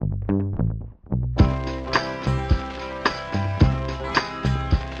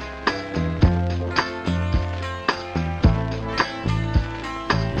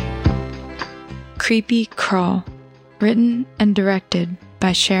Creepy Crawl, written and directed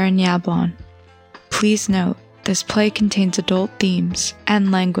by Sharon Yablon. Please note, this play contains adult themes and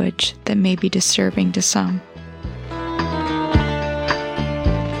language that may be disturbing to some.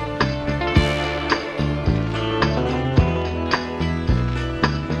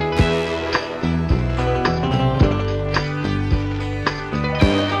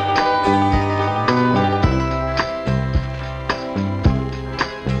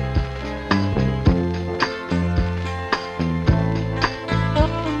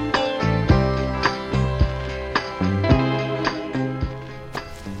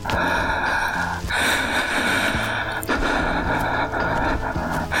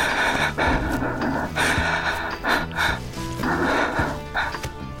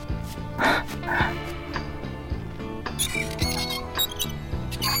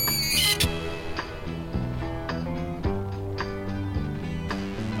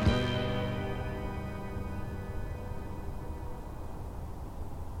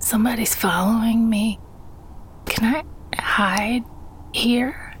 Somebody's following me. Can I hide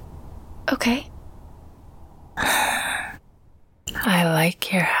here? Okay. I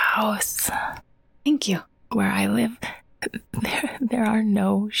like your house. Thank you. Where I live, there are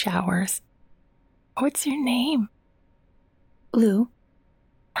no showers. What's your name? Lou.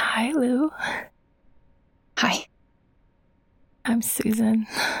 Hi, Lou. Hi. I'm Susan.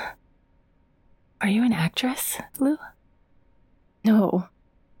 Are you an actress, Lou? No.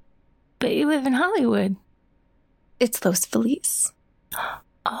 But you live in Hollywood. It's Los Feliz.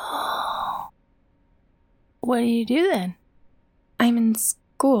 Oh. What do you do then? I'm in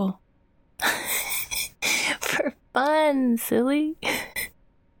school. For fun, silly.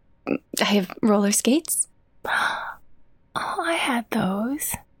 I have roller skates. Oh, I had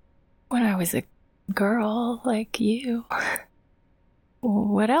those when I was a girl like you.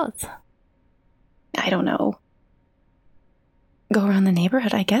 What else? I don't know. Go around the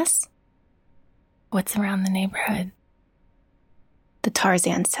neighborhood, I guess. What's around the neighborhood? The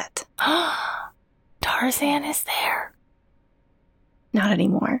Tarzan set. Tarzan is there. Not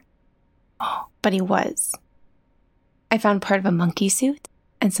anymore. Oh. But he was. I found part of a monkey suit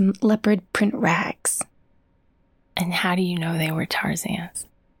and some leopard print rags. And how do you know they were Tarzans?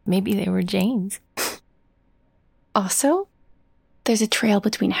 Maybe they were Jane's. Also, there's a trail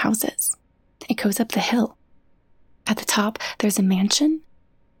between houses. It goes up the hill. At the top, there's a mansion,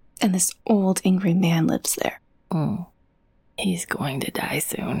 and this old, angry man lives there. Oh, he's going to die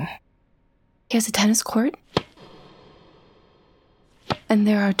soon. He has a tennis court, and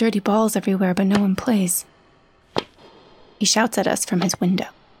there are dirty balls everywhere, but no one plays. He shouts at us from his window.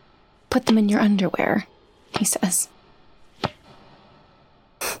 Put them in your underwear, he says.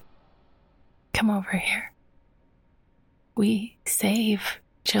 Come over here. We save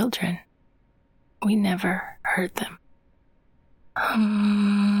children. We never hurt them.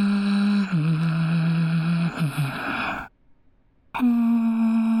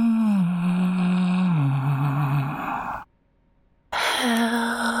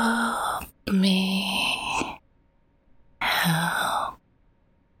 Help me. Help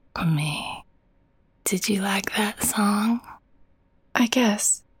me. Did you like that song? I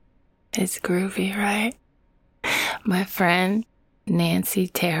guess. It's groovy, right? My friend Nancy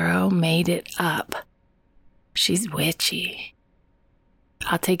Taro made it up. She's witchy.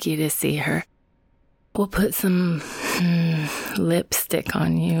 I'll take you to see her. We'll put some lipstick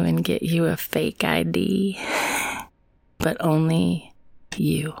on you and get you a fake ID. But only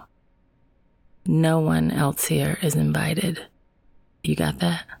you. No one else here is invited. You got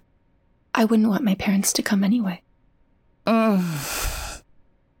that? I wouldn't want my parents to come anyway.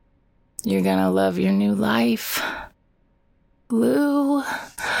 You're gonna love your new life. Lou.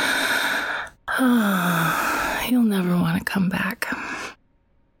 You'll never want to come back.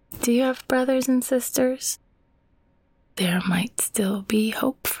 Do you have brothers and sisters? There might still be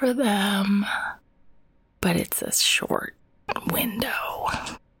hope for them, but it's a short window.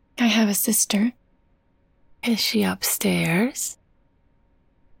 I have a sister. Is she upstairs?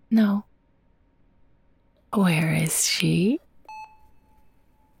 No. Where is she?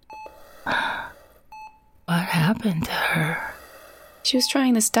 What happened to her? She was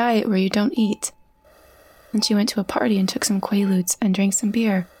trying this diet where you don't eat. And she went to a party and took some Quaaludes and drank some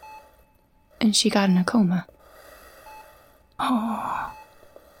beer. And she got in a coma. Oh.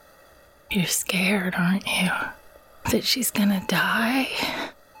 You're scared, aren't you? That she's gonna die?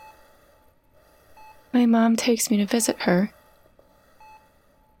 My mom takes me to visit her.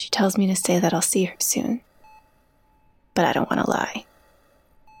 She tells me to say that I'll see her soon. But I don't want to lie.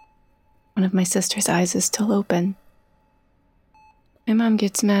 One of my sister's eyes is still open. My mom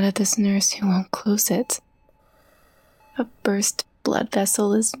gets mad at this nurse who won't close it. A burst blood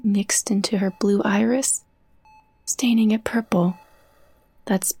vessel is mixed into her blue iris, staining it purple.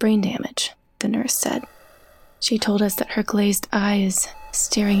 That's brain damage, the nurse said. She told us that her glazed eye is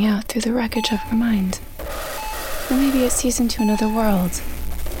staring out through the wreckage of her mind. Or maybe it sees into another world.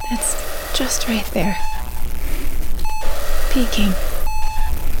 That's just right there. Peeking.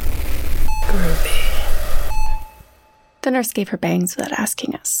 Groovy. The nurse gave her bangs without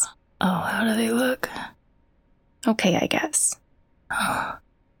asking us. Oh, how do they look? Okay, I guess. Oh.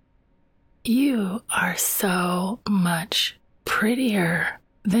 You are so much prettier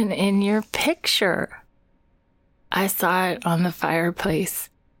than in your picture. I saw it on the fireplace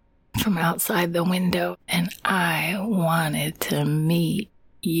from outside the window, and I wanted to meet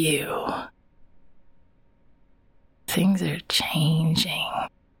you. Things are changing.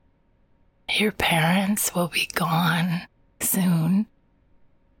 Your parents will be gone soon,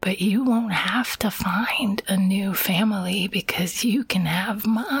 but you won't have to find a new family because you can have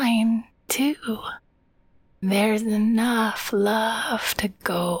mine too. There's enough love to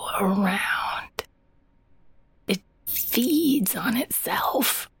go around. It feeds on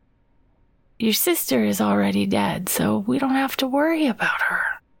itself. Your sister is already dead, so we don't have to worry about her.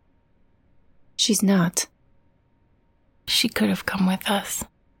 She's not. She could have come with us.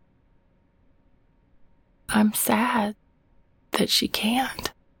 I'm sad that she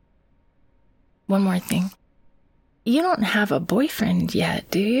can't. One more thing. You don't have a boyfriend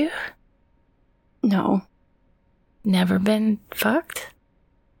yet, do you? No. Never been fucked?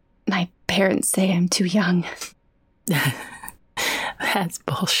 My parents say I'm too young. That's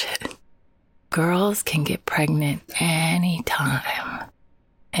bullshit. Girls can get pregnant anytime.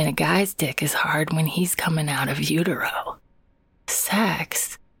 And a guy's dick is hard when he's coming out of utero.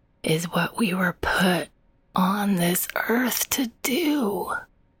 Sex is what we were put on this earth to do.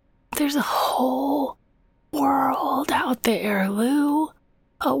 There's a whole world out there, Lou.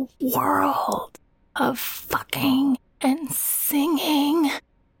 A world of fucking and singing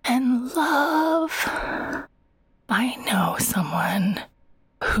and love. I know someone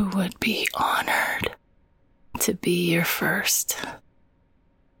who would be honored to be your first.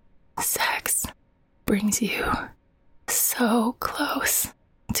 Sex brings you so close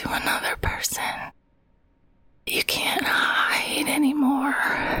to another person. You can't hide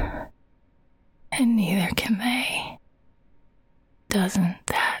anymore. And neither can they. Doesn't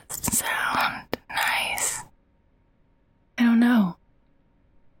that sound nice? I don't know.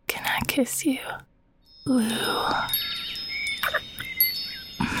 Can I kiss you, Lou?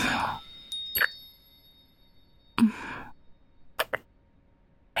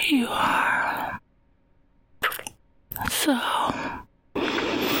 You are so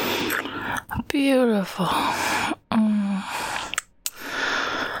beautiful.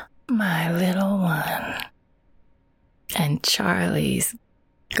 My little one. And Charlie's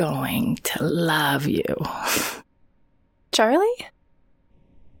going to love you. Charlie?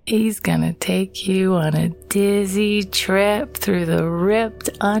 He's gonna take you on a dizzy trip through the ripped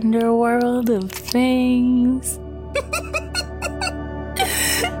underworld of things.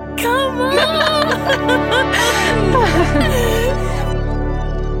 Come on!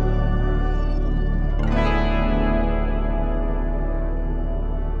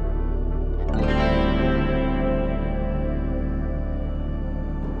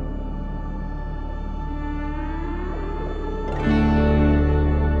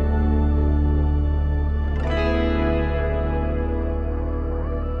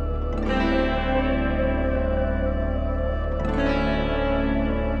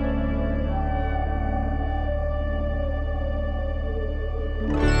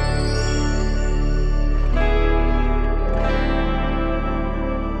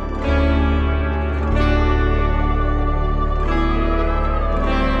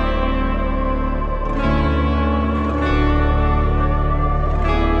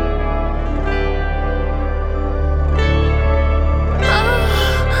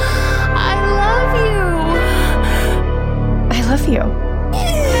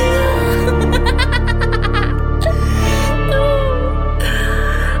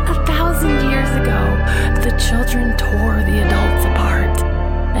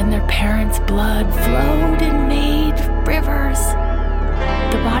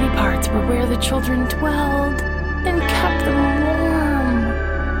 Children dwelled and kept them warm.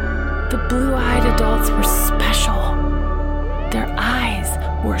 The blue-eyed adults were special. Their eyes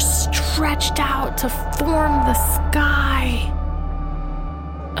were stretched out to form the sky.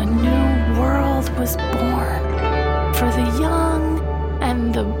 A new world was born for the young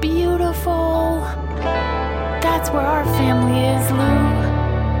and the beautiful. That's where our family is,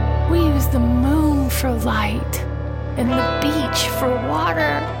 Lou. We use the moon for light and the beach for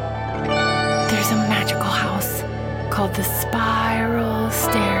water. There's a magical house called the Spiral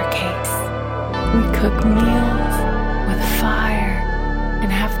Staircase. We cook meals with fire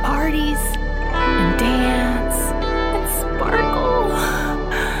and have parties and dance and sparkle.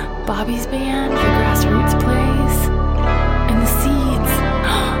 Bobby's band, the grassroots plays, and the seeds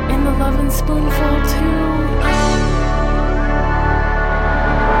in the Lovin' Spoonful too.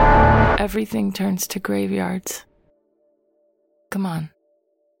 Everything turns to graveyards. Come on.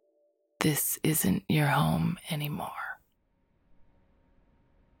 This isn't your home anymore.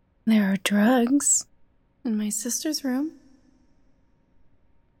 There are drugs in my sister's room.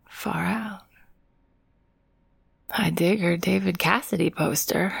 Far out. I dig her David Cassidy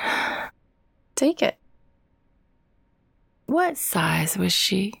poster. Take it. What size was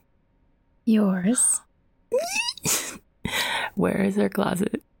she? Yours. Where is her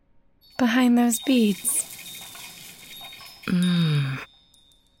closet? Behind those beads.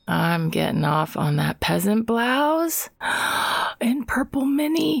 I'm getting off on that peasant blouse and purple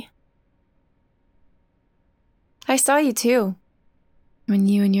mini. I saw you too. When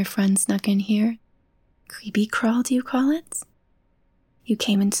you and your friend snuck in here. Creepy crawl, do you call it? You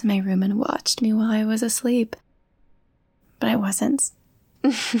came into my room and watched me while I was asleep. But I wasn't.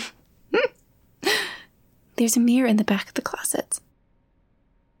 There's a mirror in the back of the closet.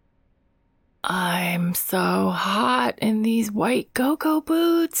 I'm so hot in these white go-go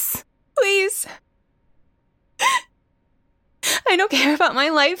boots. Please. I don't care about my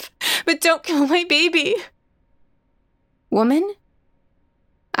life, but don't kill my baby. Woman,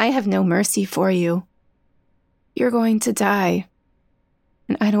 I have no mercy for you. You're going to die,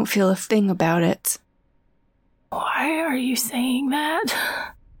 and I don't feel a thing about it. Why are you saying that?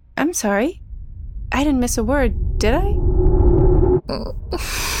 I'm sorry. I didn't miss a word, did I?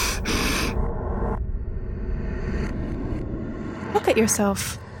 Look at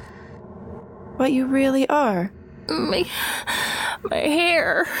yourself. What you really are. My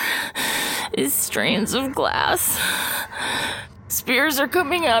hair is strands of glass. Spears are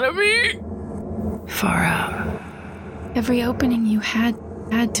coming out of me. Far out. Every opening you had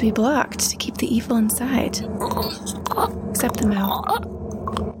to be blocked to keep the evil inside. Except the mouth.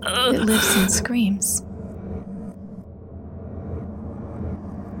 It lives and screams.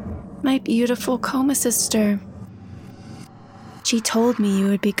 My beautiful coma sister. She told me you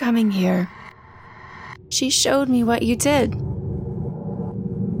would be coming here. She showed me what you did.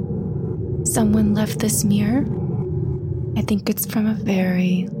 Someone left this mirror. I think it's from a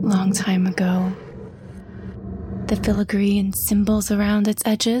very long time ago. The filigree and symbols around its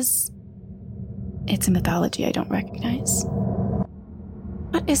edges. It's a mythology I don't recognize.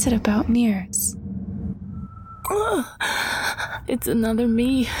 What is it about mirrors? It's another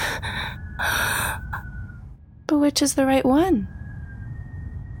me. But which is the right one?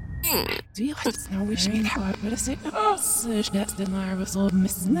 I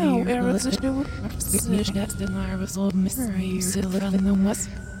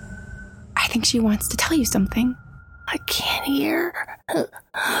think she wants to tell you something. I can't hear.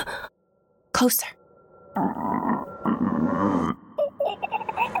 Closer.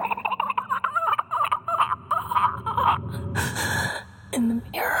 In the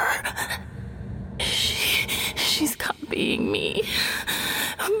mirror, she's copying me,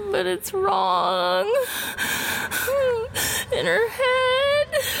 but it's wrong. In her head.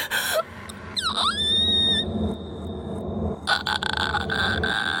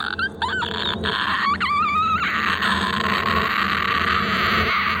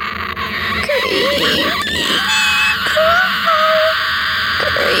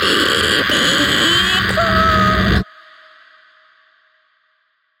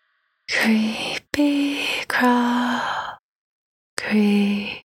 Creepy crawl,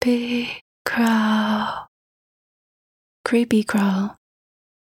 creepy crawl, creepy crawl,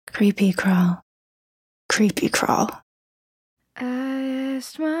 creepy crawl, creepy crawl. I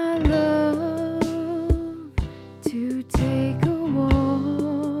asked my love to take a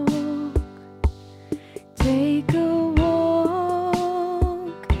walk,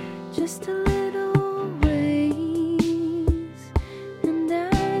 just a little ways, and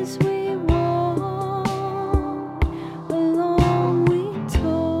as we walk along we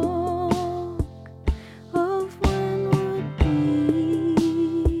talk of when would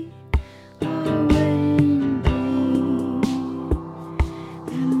be our wedding day,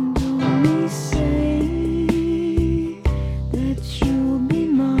 and only say that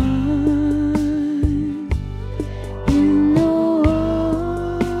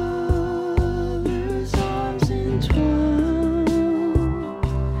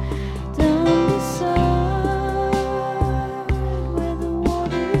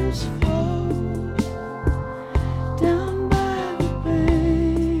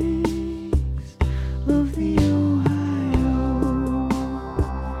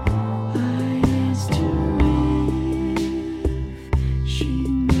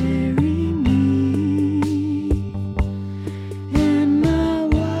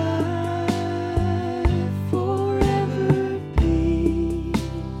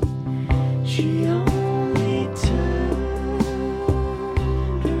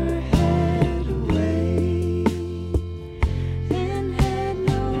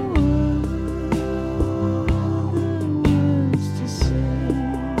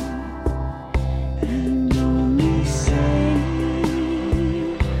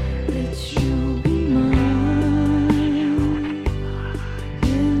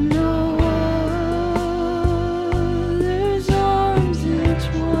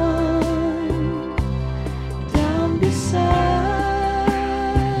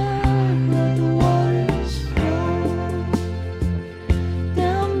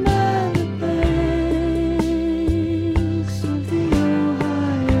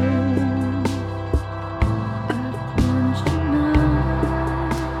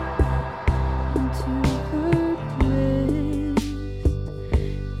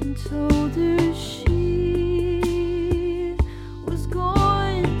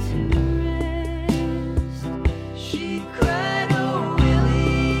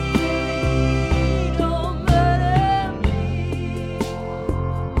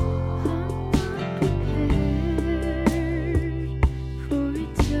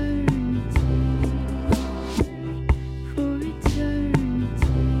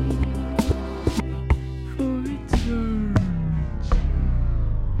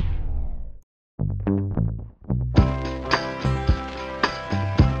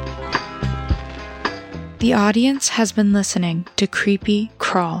The audience has been listening to Creepy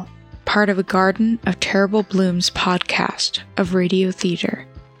Crawl, part of a Garden of Terrible Blooms podcast of radio theater,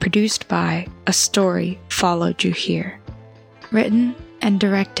 produced by A Story Followed You Here. Written and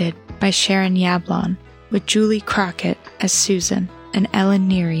directed by Sharon Yablon, with Julie Crockett as Susan and Ellen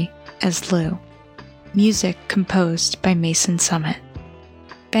Neary as Lou. Music composed by Mason Summit.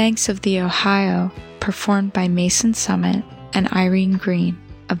 Banks of the Ohio, performed by Mason Summit and Irene Green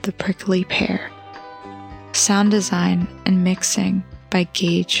of the Prickly Pear. Sound design and mixing by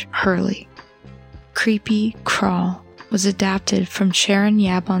Gage Hurley. Creepy Crawl was adapted from Sharon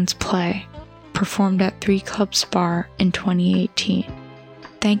Yablon's play, performed at Three Clubs Bar in 2018.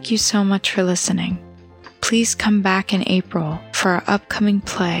 Thank you so much for listening. Please come back in April for our upcoming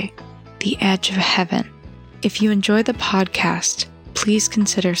play, The Edge of Heaven. If you enjoy the podcast, please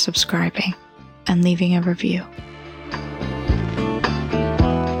consider subscribing and leaving a review.